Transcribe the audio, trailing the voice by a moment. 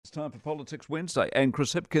It's time for Politics Wednesday. And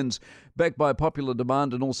Chris Hipkins, back by popular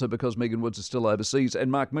demand and also because Megan Woods is still overseas.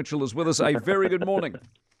 And Mark Mitchell is with us. A very good morning.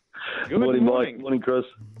 Good morning, Mike. Morning, Chris.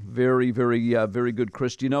 Very very good,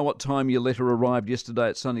 Chris. Do you know what time your letter arrived yesterday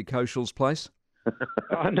at Sonny Koshal's place?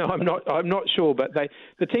 No, I'm not sure, but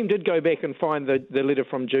the team did go back and find the letter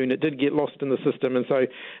from June. It did get lost in the system, and so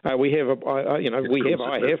I have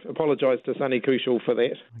apologised to Sonny Koshal for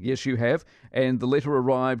that. Yes, you have, and the letter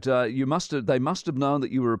arrived. They must have known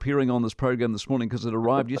that you were appearing on this program this morning because it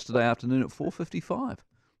arrived yesterday afternoon at 4:55.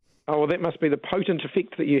 Oh, well, that must be the potent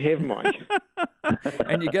effect that you have, Mike.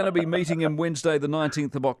 And you're going to be meeting him Wednesday, the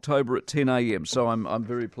 19th of October at 10 a.m. So I'm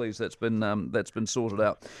very pleased that's been sorted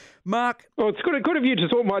out. Mark, well, it's good of you to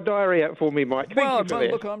sort my diary out for me, Mike. Thank you for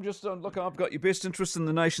that. Look, I've got your best interest and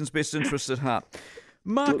the nation's best interest at heart.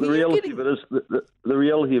 Mark, the reality of it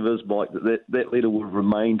is, Mike, that letter would have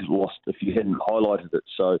remained lost if you hadn't highlighted it.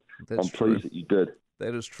 So I'm pleased that you did.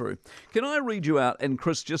 That is true. Can I read you out? And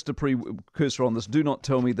Chris, just a precursor on this, do not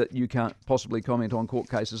tell me that you can't possibly comment on court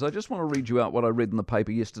cases. I just want to read you out what I read in the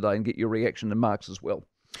paper yesterday and get your reaction, and Mark's as well.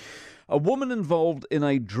 A woman involved in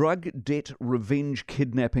a drug debt revenge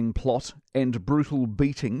kidnapping plot and brutal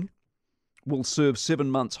beating will serve 7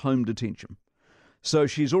 months home detention. So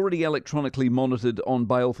she's already electronically monitored on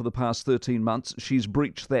bail for the past 13 months. She's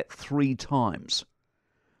breached that 3 times.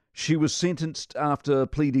 She was sentenced after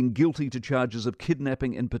pleading guilty to charges of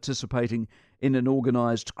kidnapping and participating in an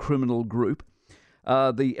organised criminal group.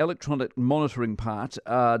 The electronic monitoring part,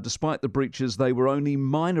 despite the breaches, they were only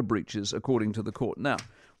minor breaches, according to the court. Now,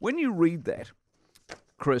 when you read that,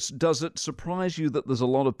 Chris, does it surprise you that there's a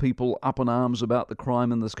lot of people up in arms about the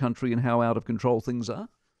crime in this country and how out of control things are?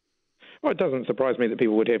 Well, it doesn't surprise me that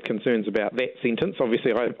people would have concerns about that sentence.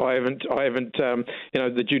 Obviously, I haven't.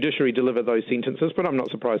 The judiciary deliver those sentences, but I'm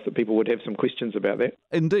not surprised that people would have some questions about that.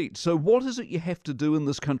 Indeed. So, what is it you have to do in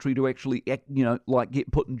this country to actually act,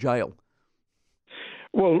 get put in jail?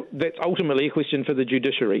 Well, that's ultimately a question for the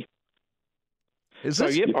judiciary. Is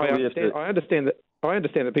this? So, I understand that. I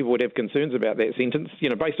understand that people would have concerns about that sentence.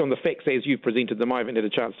 Based on the facts as you've presented them, I haven't had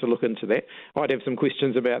a chance to look into that. I'd have some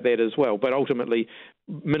questions about that as well. But ultimately,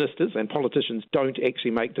 ministers and politicians don't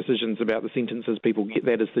actually make decisions about the sentences people get.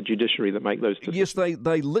 That is the judiciary that make those decisions. Yes,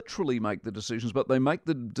 they literally make the decisions, but they make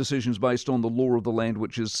the decisions based on the law of the land,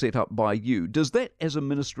 which is set up by you. Does that, as a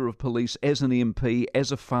Minister of Police, as an MP,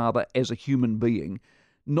 as a father, as a human being,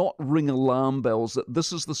 not ring alarm bells that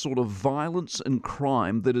this is the sort of violence and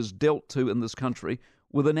crime that is dealt to in this country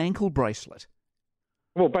with an ankle bracelet?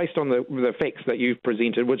 Well, based on the facts that you've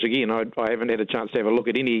presented, which again, I haven't had a chance to have a look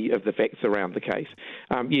at any of the facts around the case,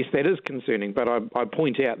 yes, that is concerning, but I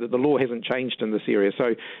point out that the law hasn't changed in this area.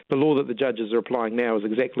 So the law that the judges are applying now is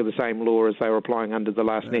exactly the same law as they were applying under the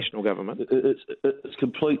last national government. It's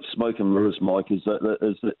complete smoke and mirrors, Mike, is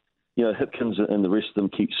that Hipkins and the rest of them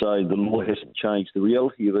keep saying the law hasn't changed. The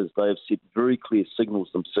reality of it is they have set very clear signals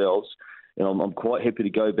themselves, and I'm quite happy to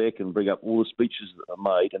go back and bring up all the speeches that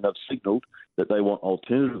are made, and they've signalled that they want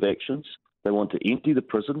alternative actions. They want to empty the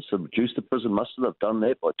prisons, so reduce the prison muster. They've done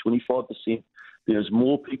that by 25%. There's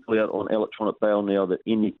more people out on electronic bail now than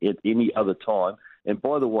at any other time. And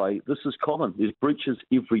by the way, this is common. There's breaches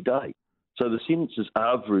every day. So the sentences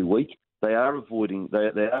are very weak. They are avoiding.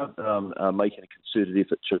 They are making a concerted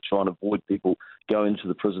effort to try and avoid people going into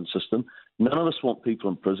the prison system. None of us want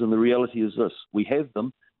people in prison. The reality is this: we have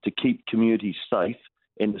them to keep communities safe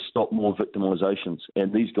and to stop more victimisations.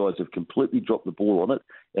 And these guys have completely dropped the ball on it,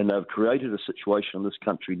 and they've created a situation in this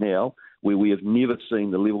country now where we have never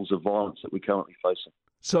seen the levels of violence that we're currently facing.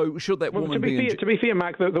 So should that woman to be fair,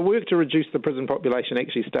 Mark, the work to reduce the prison population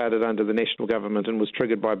actually started under the national government and was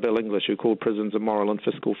triggered by Bill English, who called prisons a moral and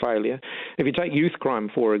fiscal failure. If you take youth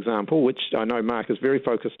crime, for example, which I know Mark is very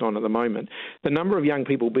focused on at the moment, the number of young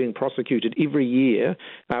people being prosecuted every year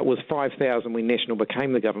was 5,000 when National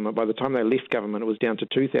became the government. By the time they left government, it was down to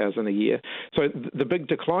 2,000 a year. So the big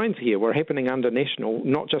declines here were happening under National,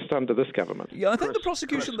 not just under this government. Yeah, I think the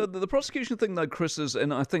prosecution thing, though, Chris, is,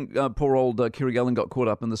 and I think poor old Kerry Allen got caught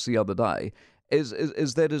up in this the other day,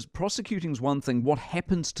 is prosecuting's one thing. What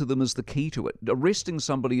happens to them is the key to it. Arresting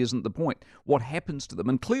somebody isn't the point. What happens to them,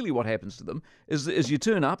 and clearly what happens to them, is you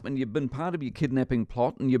turn up and you've been part of your kidnapping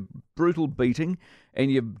plot and your brutal beating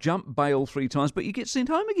and you jump bail 3 times, but you get sent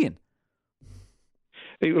home again.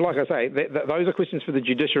 Like I say, those are questions for the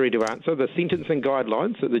judiciary to answer. The sentencing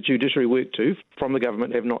guidelines that the judiciary work to from the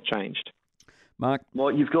government have not changed. Mark?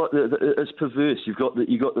 Well, you've got it's perverse. You've got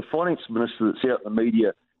the finance minister that's out in the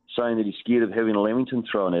media saying that he's scared of having a lamington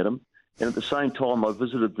thrown at him, and at the same time, I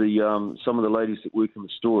visited some of the ladies that work in the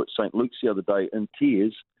store at St. Luke's the other day in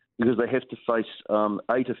tears because they have to face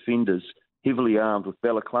 8 offenders heavily armed with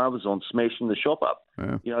balaclavas on, smashing the shop up.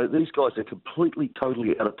 Yeah. You know, these guys are completely,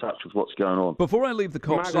 totally out of touch with what's going on. Before I leave the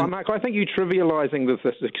cops... Mark, I think you trivialising the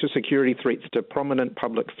security threats to prominent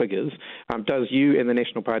public figures does you and the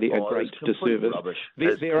National Party a great disservice.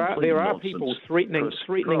 There are people threatening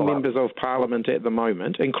members of Parliament at the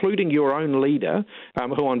moment, including your own leader,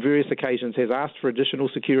 who on various occasions has asked for additional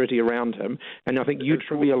security around him, and I think you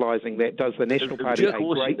trivialising that does the National Party a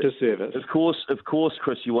great disservice. Of course,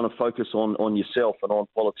 Chris, you want to focus on yourself and on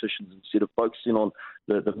politicians instead of focusing on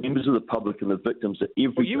the members of the public and the victims that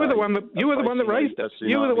every you were the one that raised it.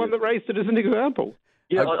 You were the one that raised it as an example.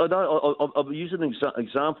 Yeah, I know. I'm using an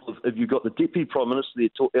example of if you've got the Deputy Prime Minister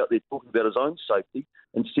out there talking about his own safety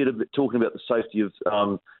instead of talking about the safety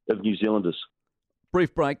of New Zealanders.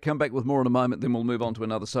 Brief break, come back with more in a moment, then we'll move on to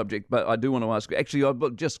another subject. But I do want to ask, actually,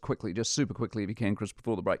 just super quickly if you can, Chris,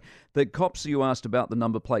 before the break. The cops you asked about the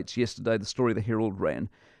number plates yesterday, the story the Herald ran,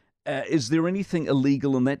 is there anything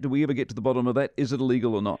illegal in that? Do we ever get to the bottom of that? Is it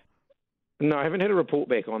illegal or not? No, I haven't had a report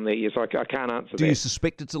back on that yet, so I can't answer that. Do you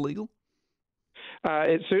suspect it's illegal?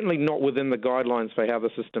 It's certainly not within the guidelines for how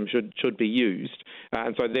the system should be used,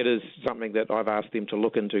 and so that is something that I've asked them to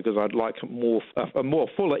look into because I'd like a more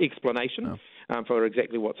fuller explanation for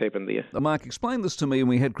exactly what's happened there. Mark, explain this to me, and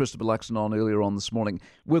we had Christopher Luxon on earlier on this morning.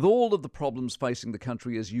 With all of the problems facing the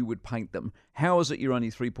country as you would paint them, how is it you're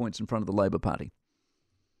only 3 points in front of the Labor Party?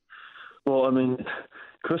 Well, I mean,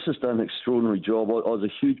 Chris has done an extraordinary job. I was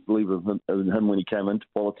a huge believer in him when he came into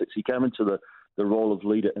politics. He came into the role of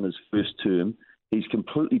leader in his first term. He's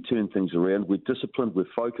completely turned things around. We're disciplined. We're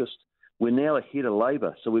focused. We're now ahead of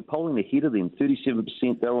Labor. So we're polling ahead of them,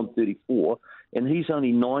 37%. They're on 34%. And he's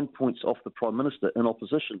only 9 points off the Prime Minister in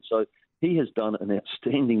opposition. So he has done an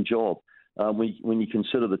outstanding job. When you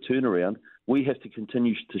consider the turnaround, we have to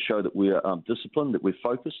continue to show that we're disciplined, that we're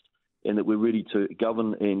focused, and that we're ready to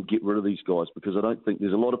govern and get rid of these guys, because I don't think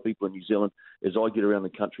there's a lot of people in New Zealand, as I get around the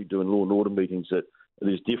country doing law and order meetings, that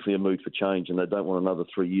there's definitely a mood for change and they don't want another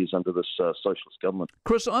 3 years under this socialist government.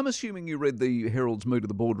 Chris, I'm assuming you read the Herald's Mood of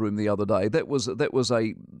the Boardroom the other day. That was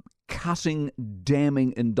a cutting,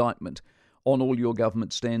 damning indictment on all your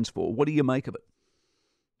government stands for. What do you make of it?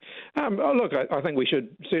 Look, I think we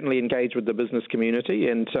should certainly engage with the business community,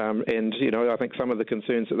 and you know, I think some of the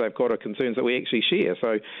concerns that they've got are concerns that we actually share.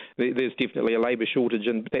 So there's definitely a labour shortage,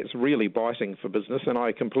 and that's really biting for business, and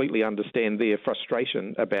I completely understand their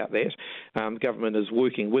frustration about that. Government is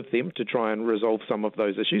working with them to try and resolve some of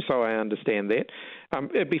those issues, so I understand that.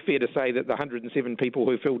 It'd be fair to say that the 107 people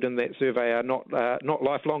who filled in that survey are not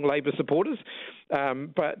lifelong Labour supporters,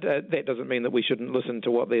 but that doesn't mean that we shouldn't listen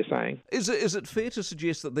to what they're saying. Is it fair to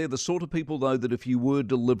suggest that they're the sort of people, though, that if you were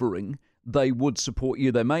delivering, they would support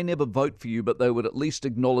you? They may never vote for you, but they would at least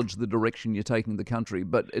acknowledge the direction you're taking the country.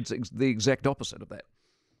 But it's the exact opposite of that.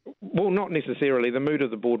 Well, not necessarily. The mood of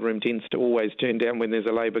the boardroom tends to always turn down when there's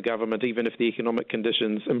a Labor government, even if the economic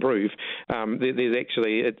conditions improve. There's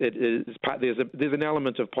actually there's an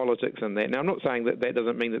element of politics in that. Now, I'm not saying that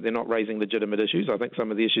doesn't mean that they're not raising legitimate issues. I think some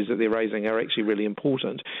of the issues that they're raising are actually really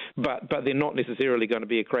important, but they're not necessarily going to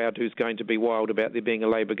be a crowd who's going to be wild about there being a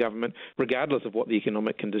Labor government, regardless of what the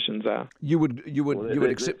economic conditions are. You would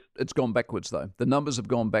accept it's gone backwards, though. The numbers have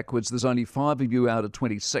gone backwards. There's only 5 of you out of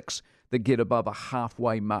 26 that get above a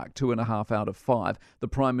halfway mark, 2.5 out of 5. The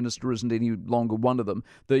Prime Minister isn't any longer one of them.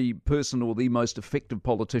 The person or the most effective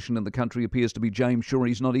politician in the country appears to be James Shaw.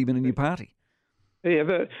 He's not even in your party. Yeah,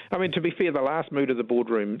 to be fair, the last mood of the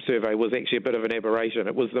boardroom survey was actually a bit of an aberration.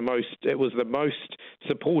 It was the most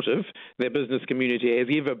supportive the business community has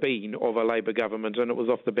ever been of a Labor government, and it was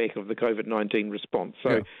off the back of the COVID-19 response. So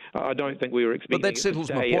yeah. I don't think we were expecting. But that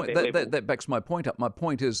settles my point. That backs my point up. My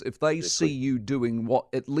point is, if they see you doing what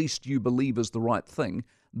at least you believe is the right thing,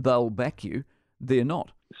 they'll back you. They're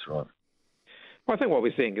not. That's right. I think what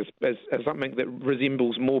we're seeing is something that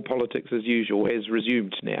resembles more politics as usual has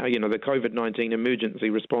resumed now. You know, the COVID-19 emergency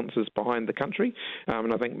response is behind the country,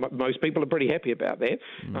 and I think most people are pretty happy about that.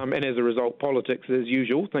 And as a result, politics as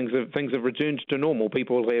usual, things have returned to normal.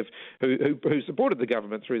 People who supported the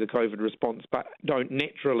government through the COVID response but don't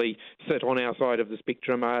naturally sit on our side of the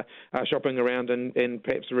spectrum are shopping around and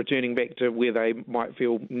perhaps returning back to where they might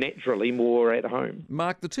feel naturally more at home.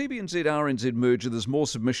 Mark, the TBNZ-RNZ merger, there's more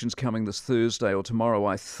submissions coming this Thursday or tomorrow,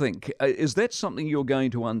 I think. Is that something you're going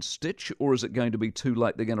to unstitch, or is it going to be too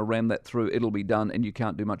late? They're going to ram that through, it'll be done, and you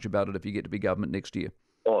can't do much about it if you get to be government next year?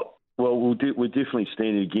 Oh, well, we're definitely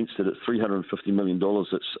standing against it at $350 million.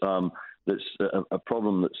 That's a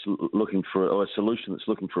problem that's looking for, or a solution that's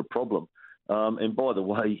looking for a problem. And by the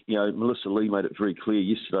way, you know, Melissa Lee made it very clear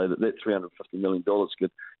yesterday that $350 million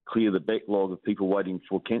could clear the backlog of people waiting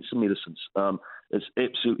for cancer medicines. It's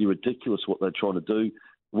absolutely ridiculous what they're trying to do.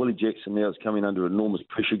 Willie Jackson now is coming under enormous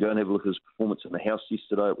pressure. Go and have a look at his performance in the House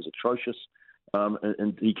yesterday. It was atrocious,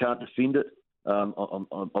 and he can't defend it.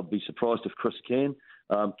 I'd be surprised if Chris can.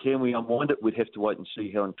 Can we unwind it? We'd have to wait and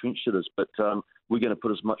see how entrenched it is. But we're going to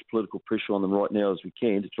put as much political pressure on them right now as we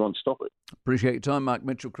can to try and stop it. Appreciate your time, Mark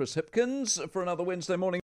Mitchell. Chris Hipkins for another Wednesday morning.